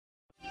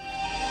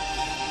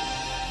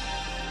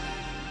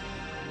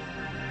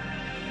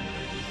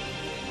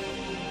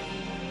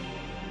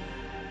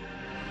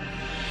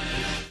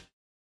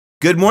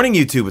Good morning,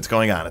 YouTube. What's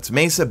going on? It's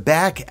Mesa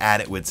back at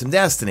it with some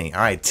Destiny.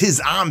 All right, 'tis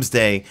Arms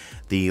Day,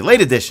 the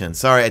late edition.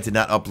 Sorry I did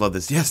not upload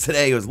this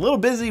yesterday. I was a little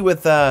busy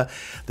with the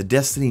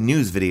Destiny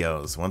news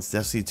videos. Once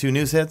Destiny 2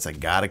 news hits, I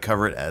gotta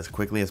cover it as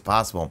quickly as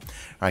possible. All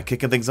right,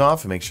 kicking things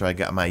off and make sure I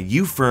got my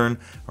Uffern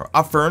or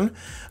Uffern.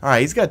 All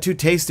right, he's got two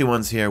tasty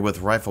ones here with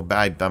rifle.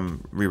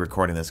 I'm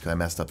re-recording this because I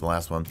messed up the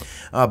last one.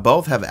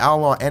 Both have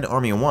Outlaw and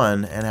Army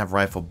 1 and have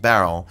rifle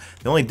barrel.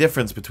 The only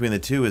difference between the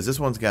two is this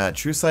one's got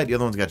True Sight, the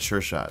other one's got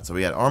Sure Shot. So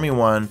we got Army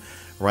 1,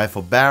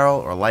 rifle barrel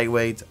or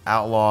lightweight,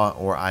 outlaw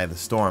or Eye of the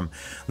Storm.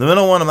 The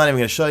middle one I'm not even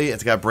going to show you.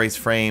 It's got brace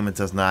frame. It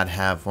does not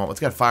have, well, it's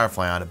got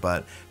Firefly on it,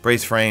 but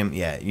brace frame,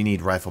 yeah, you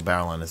need rifle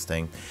barrel on this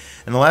thing.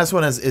 And the last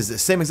one is the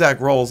same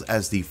exact rolls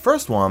as the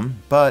first one,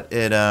 but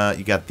it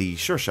you got the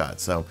Sure Shot.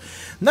 So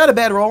not a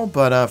bad roll,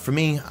 but for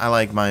me, I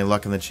like my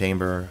Luck in the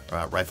Chamber,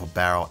 rifle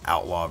barrel,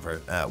 outlaw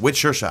with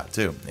Sure Shot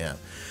too, yeah.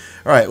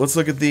 All right, let's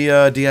look at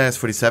the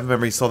DIS-47.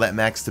 Remember, you saw that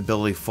max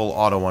stability full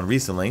auto one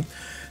recently.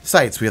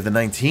 Sights, we have the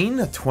 19,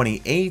 the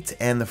 28,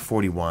 and the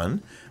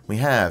 41. We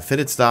have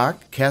fitted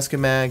stock, casket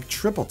mag,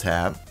 triple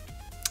tap,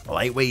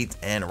 lightweight,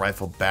 and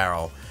rifle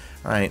barrel.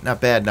 Alright, not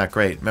bad, not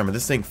great. Remember,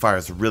 this thing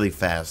fires really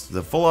fast.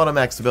 The full auto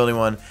max stability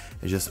one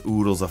is just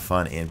oodles of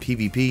fun in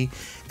PvP.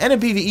 And in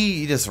PvE,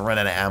 you just run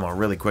out of ammo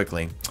really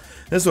quickly.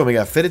 This one, we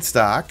got fitted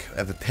stock, we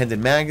have the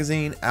pendant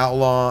magazine,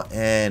 outlaw,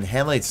 and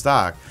hand-laid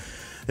stock.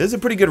 This is a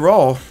pretty good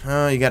roll.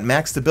 You got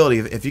max stability.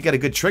 If you got a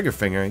good trigger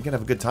finger, you can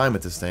have a good time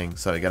with this thing.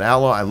 So you got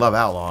Outlaw. I love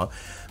Outlaw.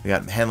 We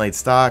got hand-laid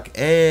stock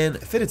and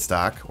fitted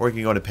stock. Or you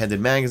can go to pendant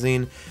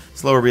magazine.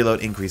 Slower reload,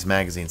 increased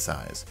magazine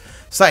size.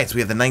 Sights, we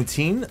have the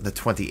 19, the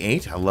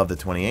 28. I love the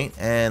 28.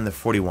 And the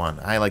 41.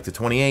 I like the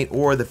 28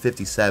 or the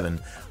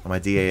 57. On my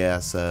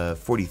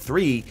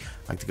DIS-43,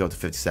 I like to go with the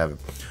 57.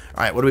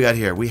 All right, what do we got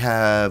here? We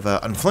have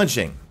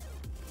Unflinching.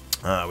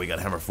 We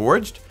got Hammer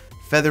Forged,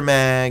 Feather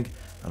Mag,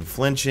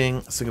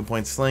 Unflinching, single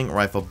point sling,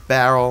 rifle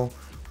barrel,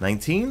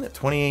 19,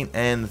 28,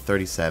 and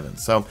 37.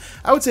 So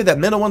I would say that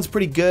middle one's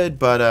pretty good,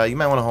 but you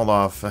might want to hold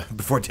off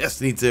before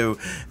Destiny 2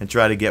 and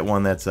try to get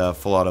one that's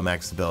full auto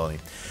max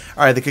stability.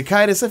 All right, the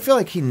Cocytus, I feel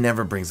like he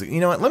never brings it. You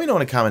know what? Let me know in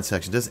the comment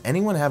section. Does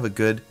anyone have a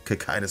good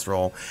Cocytus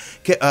roll?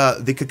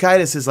 The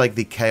Cocytus is like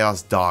the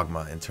Chaos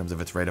Dogma in terms of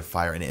its rate of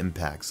fire and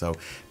impact. So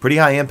pretty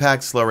high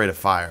impact, slow rate of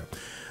fire.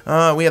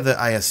 We have the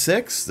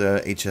IS-6,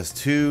 the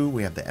HS-2,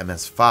 we have the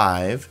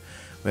MS-5.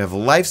 We have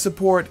life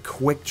support,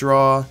 quick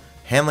draw,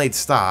 hand-laid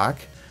stock.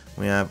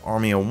 We have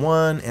Army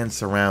 1 and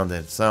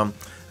surrounded. So,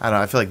 I don't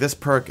know. I feel like this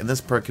perk and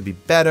this perk could be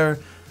better.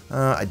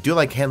 I do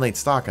like hand-laid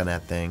stock on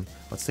that thing.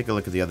 Let's take a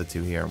look at the other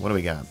two here. What do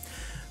we got?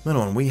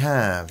 Middle one, we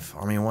have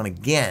Army 1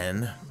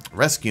 again.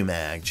 Rescue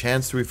mag.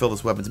 Chance to refill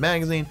this weapon's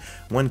magazine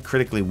when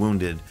critically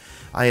wounded.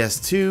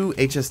 IS-2,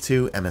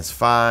 HS-2,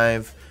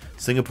 MS-5.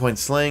 Single point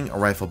sling, a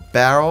rifle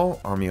barrel,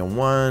 Army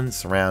 1,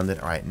 surrounded.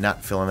 Alright,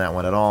 not feeling that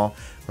one at all.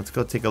 Let's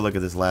go take a look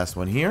at this last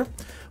one here.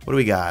 What do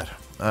we got?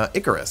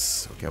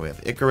 Icarus. Okay, we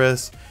have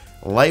Icarus.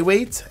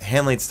 Lightweight,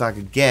 hand-laid stock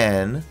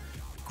again.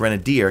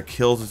 Grenadier,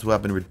 kills its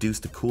weapon,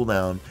 reduced the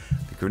cooldown.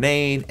 The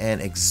grenade, and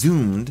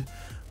exhumed.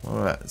 What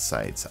about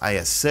sights?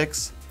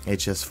 IS-6,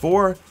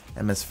 HS-4,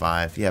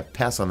 MS-5. Yeah,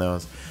 pass on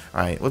those.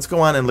 Alright, let's go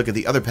on and look at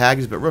the other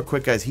package. But real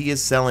quick, guys, he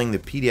is selling the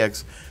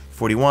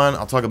PDX-41.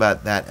 I'll talk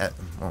about that at,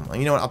 well,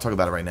 you know what, I'll talk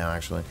about it right now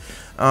actually.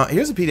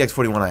 Here's the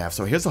PDX-41 I have.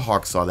 So here's the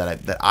Hawksaw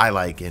that I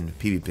like in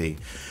PvP.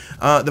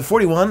 The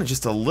 41,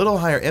 just a little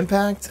higher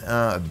impact,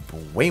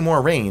 way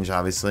more range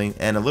obviously,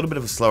 and a little bit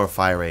of a slower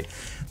fire rate.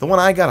 The one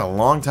I got a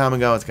long time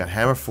ago, it's got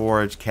Hammer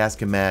Forge,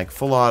 Casket Mag,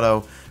 full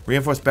auto,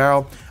 reinforced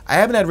barrel. I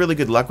haven't had really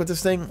good luck with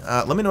this thing.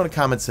 Let me know in the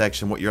comment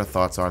section what your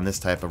thoughts are on this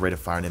type of rate of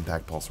fire and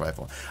impact pulse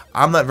rifle.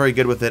 I'm not very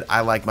good with it. I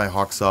like my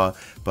Hawksaw,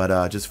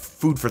 but just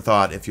food for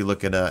thought if you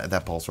look at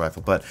that pulse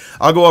rifle. But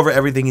I'll go over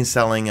everything he's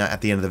selling at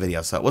the end of the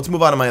video. So let's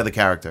move on to my other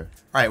character.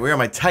 All right, we're on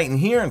my Titan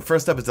here, and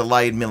first up is the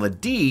Light Mila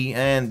D,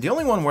 and the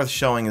only one worth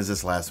showing is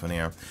this last one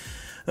here.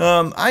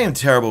 I am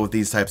terrible with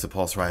these types of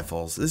pulse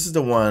rifles. This is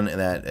the one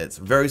that it's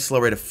very slow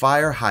rate of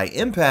fire, high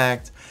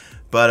impact,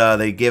 but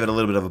they gave it a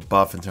little bit of a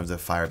buff in terms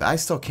of fire. But I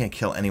still can't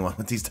kill anyone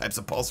with these types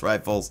of pulse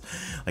rifles,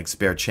 like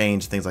spare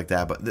change, things like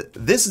that. But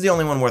this is the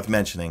only one worth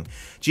mentioning.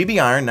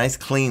 GB Iron, nice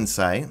clean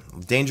sight,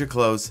 danger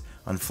close,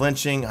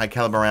 unflinching, high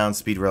caliber round,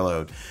 speed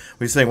reload.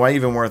 We're saying, why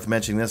even worth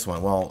mentioning this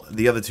one? Well,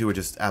 the other two are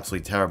just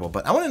absolutely terrible.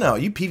 But I want to know,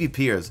 you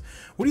PvPers,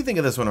 what do you think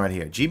of this one right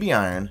here? GB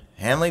Iron,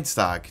 hand-laid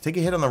stock, take a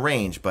hit on the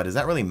range, but does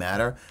that really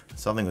matter?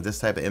 Something with this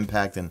type of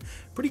impact and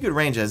pretty good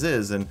range as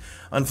is, and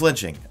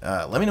unflinching.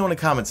 Let me know in the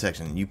comment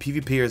section, you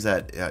PvPers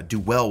that do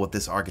well with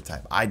this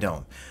archetype. I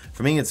don't.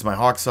 For me, it's my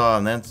Hawksaw,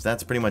 and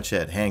that's pretty much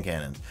it. Hand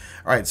cannons.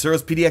 All right,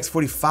 Suros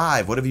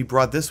PDX-45, what have you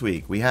brought this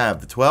week? We have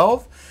the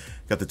 12,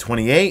 got the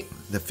 28,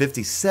 the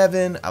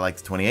 57, I like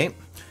the 28,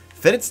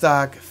 fitted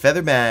stock,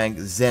 feather bag,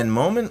 Zen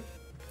moment,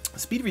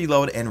 speed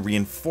reload, and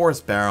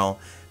reinforced barrel,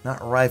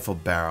 not rifle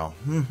barrel.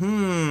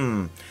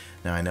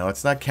 Now I know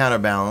it's not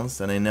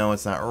counterbalanced, and I know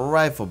it's not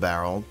rifle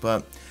barrel,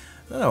 but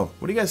No,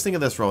 what do you guys think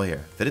of this roll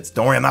here? Fitted,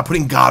 don't worry, I'm not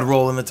putting God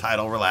roll in the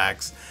title,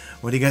 relax.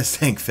 What do you guys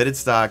think? Fitted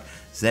stock,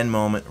 Zen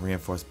moment,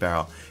 reinforced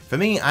barrel. For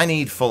me, I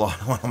need full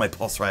auto on all my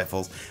pulse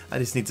rifles. I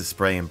just need to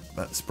spray and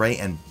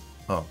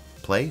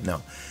play?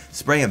 No.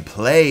 Spray and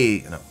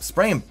play. No,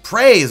 spray and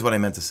pray is what I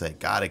meant to say.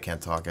 God, I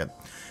can't talk at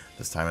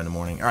this time in the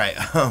morning. All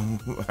right, all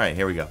right,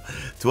 here we go.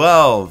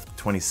 12,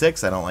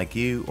 26, I don't like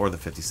you, or the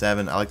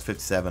 57. I like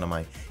 57 on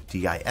my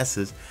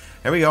DISs.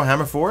 Here we go,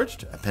 Hammer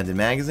Forged, Appended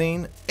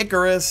Magazine,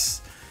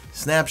 Icarus,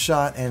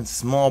 Snapshot, and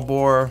Small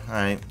Bore. All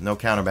right, no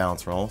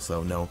counterbalance roll,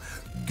 so no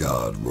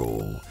God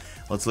roll.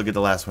 Let's look at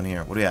the last one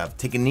here. What do we have?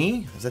 Take a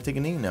knee? Is that take a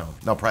knee? No.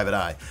 No, Private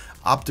Eye.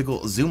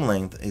 Optical zoom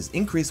length is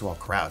increased while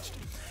crouched.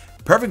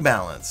 Perfect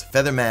balance,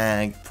 Feather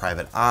Mag,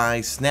 Private Eye,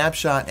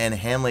 Snapshot, and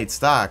Hand-Laid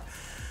Stock.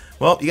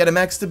 Well, you got a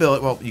max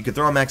stability. Well, you could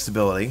throw a max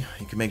stability.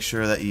 You can make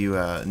sure that you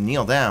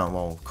kneel down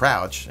while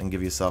crouch and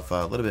give yourself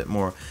a little bit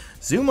more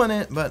zoom on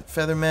it. But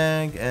Feather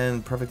Mag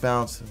and Perfect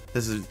Balance,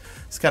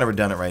 it's kind of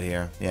redundant right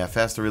here. Yeah,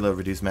 faster reload,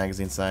 reduced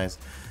magazine size.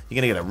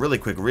 You're going to get a really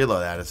quick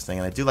reload out of this thing.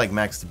 And I do like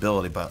max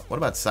stability, but what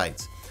about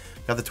sights?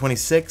 Got the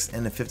 26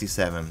 and the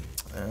 57.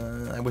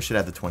 I wish it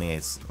had the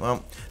 28s.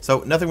 Well, so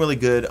nothing really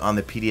good on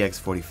the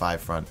PDX-45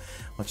 front.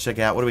 Let's check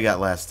out, what do we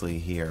got lastly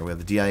here? We have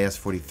the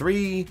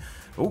DIS-43.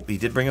 Oh, he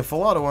did bring a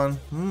full auto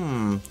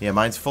one. Yeah,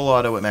 mine's full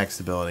auto with max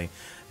stability.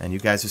 And you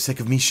guys are sick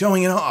of me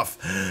showing it off.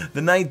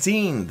 The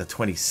 19, the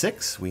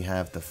 26. We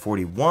have the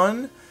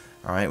 41.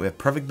 All right, we have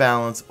perfect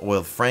balance,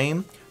 oiled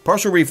frame.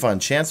 Partial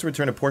refund, chance to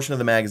return a portion of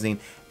the magazine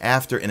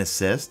after an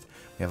assist.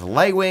 We have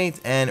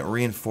lightweight and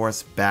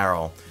reinforced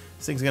barrel.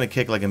 This thing's going to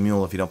kick like a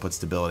mule if you don't put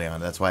stability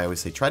on it. That's why I always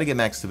say try to get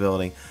max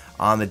stability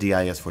on the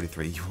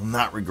DIS-43. You will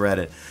not regret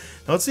it.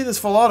 Now let's see this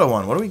full auto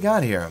one. What do we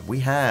got here? We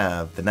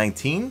have the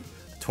 19,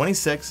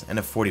 26, and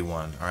a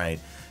 41. All right.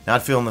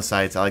 Not feeling the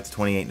sights. I like the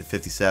 28 and the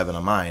 57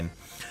 on mine.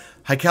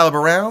 High caliber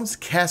rounds,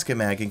 casket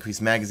mag,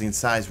 increased magazine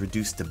size,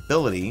 reduced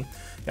stability.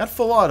 You got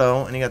full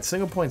auto, and you got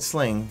single point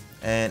sling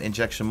and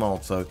injection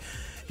mold. So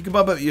you can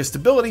bump up your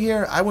stability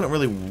here. I wouldn't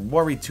really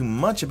worry too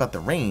much about the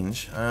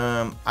range.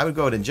 I would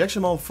go with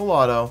injection mold, full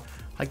auto,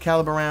 high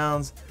caliber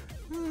rounds,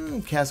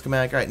 casket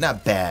mag. All right,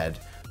 not bad,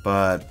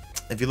 but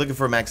if you're looking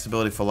for a max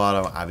stability full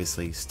auto,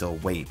 obviously still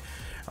wait.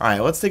 All right,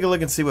 let's take a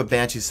look and see what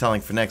Banshee's selling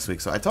for next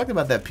week. So I talked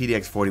about that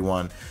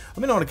PDX-41. Let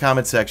me know in the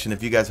comment section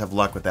if you guys have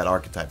luck with that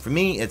archetype. For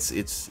me, it's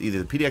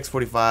either the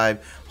PDX-45,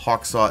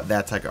 Hawksaw,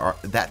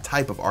 that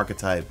type of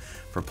archetype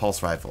for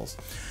pulse rifles.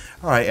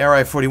 All right,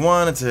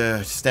 RI-41, it's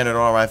a standard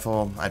auto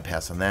rifle. I'd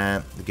pass on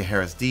that. The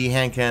Ghaul D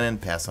hand cannon,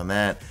 pass on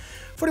that.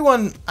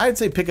 41, I'd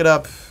say pick it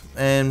up.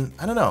 And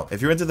I don't know,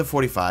 if you're into the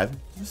 45,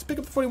 just pick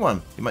up the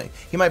 41.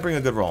 He might bring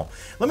a good roll.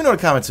 Let me know in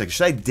the comment section.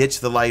 Should I ditch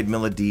the Light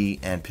Miller D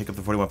and pick up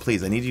the 41?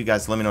 Please, I need you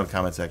guys to let me know in the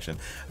comment section.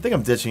 I think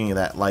I'm ditching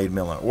that Light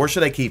Miller. Or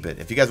should I keep it?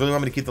 If you guys really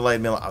want me to keep the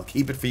Light Miller, I'll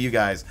keep it for you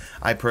guys.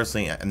 I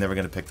personally am never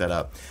going to pick that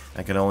up.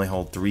 I can only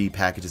hold 3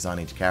 packages on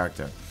each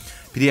character.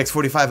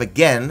 PDX-45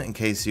 again, in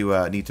case you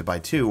need to buy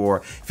 2. Or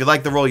if you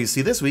like the roll you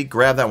see this week,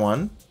 grab that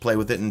one, play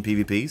with it in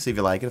PvP, see if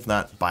you like it. If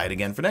not, buy it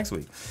again for next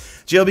week.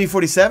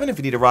 GLB-47, if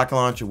you need a rocket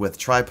launcher with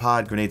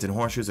tripod, grenades, and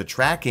horseshoes, or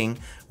tracking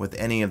with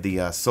any of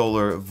the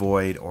solar,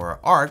 void, or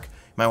arc,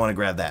 you might want to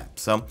grab that.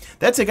 So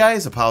that's it,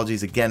 guys.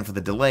 Apologies again for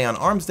the delay on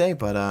Arms Day,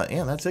 but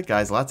yeah, that's it,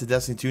 guys. Lots of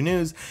Destiny 2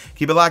 news.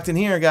 Keep it locked in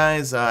here,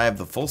 guys. I have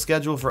the full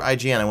schedule for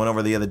IGN. I went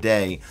over the other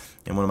day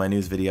in one of my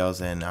news videos,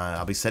 and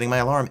I'll be setting my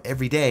alarm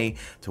every day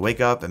to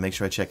wake up and make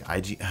sure I check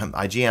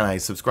IGN. I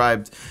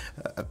subscribed.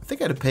 I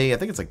think I had to pay, I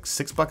think it's like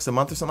 $6 a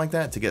month or something like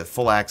that to get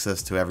full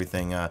access to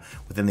everything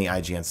within the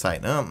IGN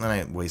site. And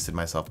I wasted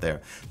myself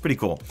there. Pretty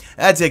cool.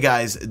 That's it,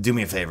 guys. Do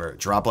me a favor.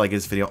 Drop a like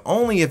this video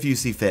only if you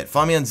see fit.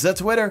 Follow me on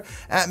Twitter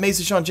at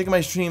Mesa Sean. Check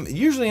my stream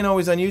usually and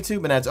always on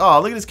YouTube. And that's,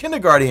 oh, look at this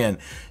kindergarten.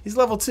 He's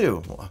level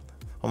 2. Hold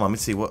on, let me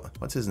see.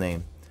 What's his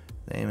name?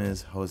 His name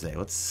is Jose.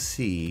 Let's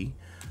see.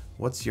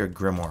 What's your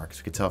Grimoire? Because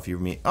we can tell if you're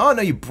me. Oh,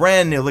 no, you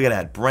brand new. Look at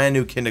that. Brand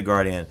new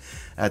kindergarten.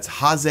 That's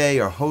Jose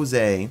or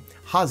Jose.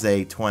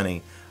 Jose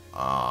 20.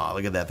 Oh,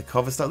 look at that. The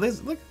cover stuff.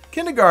 Look,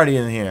 kindergarten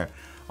in here.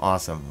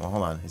 Awesome. Well,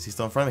 hold on. Is he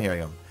still in front of me? Here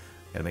we go.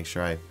 Gotta make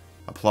sure I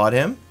applaud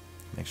him.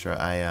 Make sure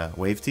I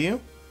wave to you.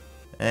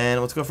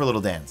 And let's go for a little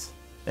dance.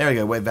 There we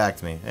go. Wave back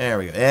to me. There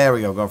we go. There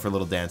we go. Going for a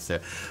little dance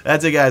there.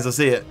 That's it, guys. I'll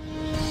see you.